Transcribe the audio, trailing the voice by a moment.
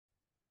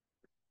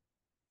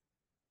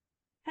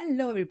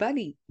Hello,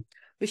 everybody.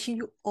 Wishing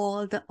you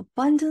all the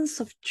abundance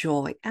of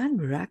joy and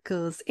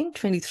miracles in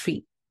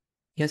 23.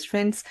 Yes,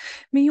 friends,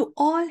 may you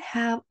all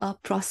have a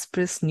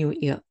prosperous new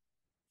year.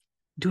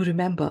 Do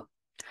remember,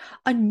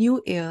 a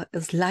new year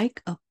is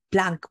like a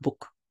blank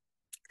book,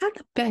 and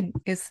the pen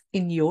is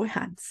in your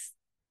hands.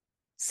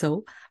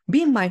 So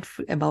be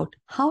mindful about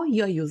how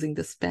you're using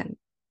this pen.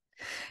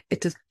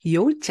 It is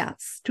your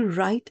chance to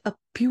write a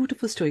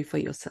beautiful story for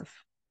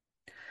yourself.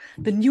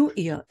 The new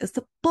year is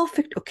the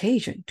perfect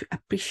occasion to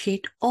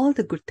appreciate all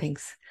the good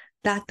things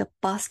that the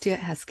past year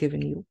has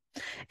given you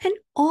and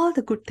all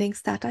the good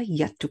things that are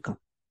yet to come.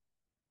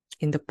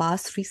 In the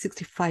past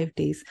 365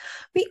 days,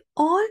 we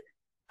all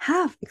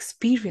have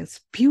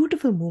experienced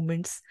beautiful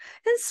moments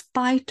in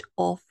spite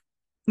of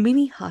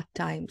many hard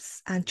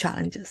times and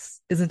challenges,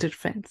 isn't it,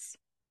 friends?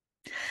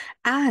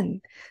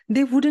 And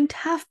they wouldn't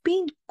have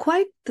been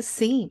quite the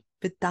same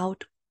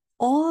without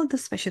all the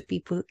special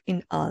people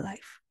in our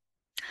life.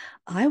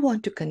 I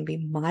want to convey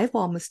my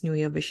warmest New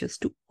Year wishes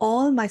to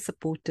all my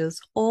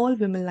supporters, all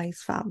Women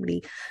Lives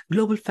family,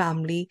 global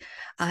family.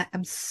 I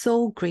am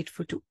so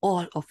grateful to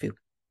all of you.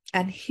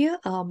 And here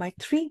are my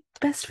 3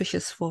 best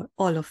wishes for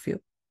all of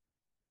you.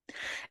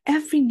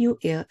 Every new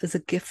year is a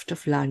gift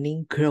of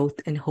learning, growth,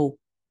 and hope.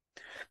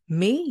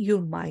 May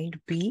your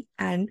mind be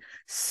and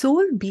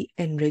soul be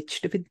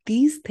enriched with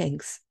these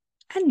things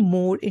and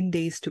more in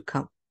days to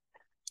come,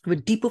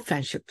 with deeper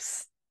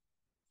friendships.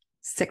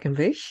 Second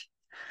wish,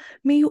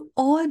 may you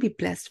all be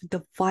blessed with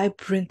a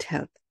vibrant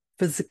health,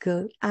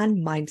 physical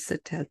and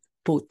mindset health,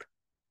 both.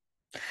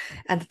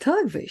 And the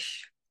third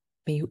wish,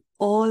 may you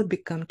all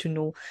become to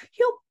know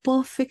your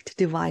perfect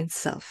divine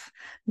self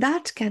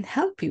that can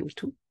help you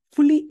to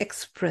fully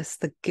express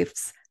the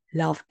gifts,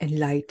 love, and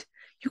light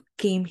you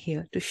came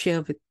here to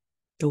share with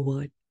the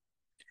world.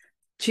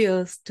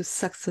 Cheers to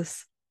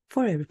success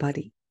for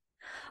everybody.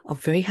 A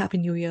very happy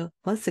new year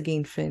once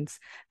again, friends.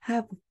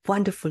 Have a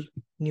wonderful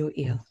new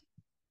year.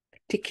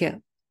 Take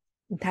care.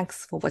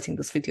 Thanks for watching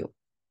this video.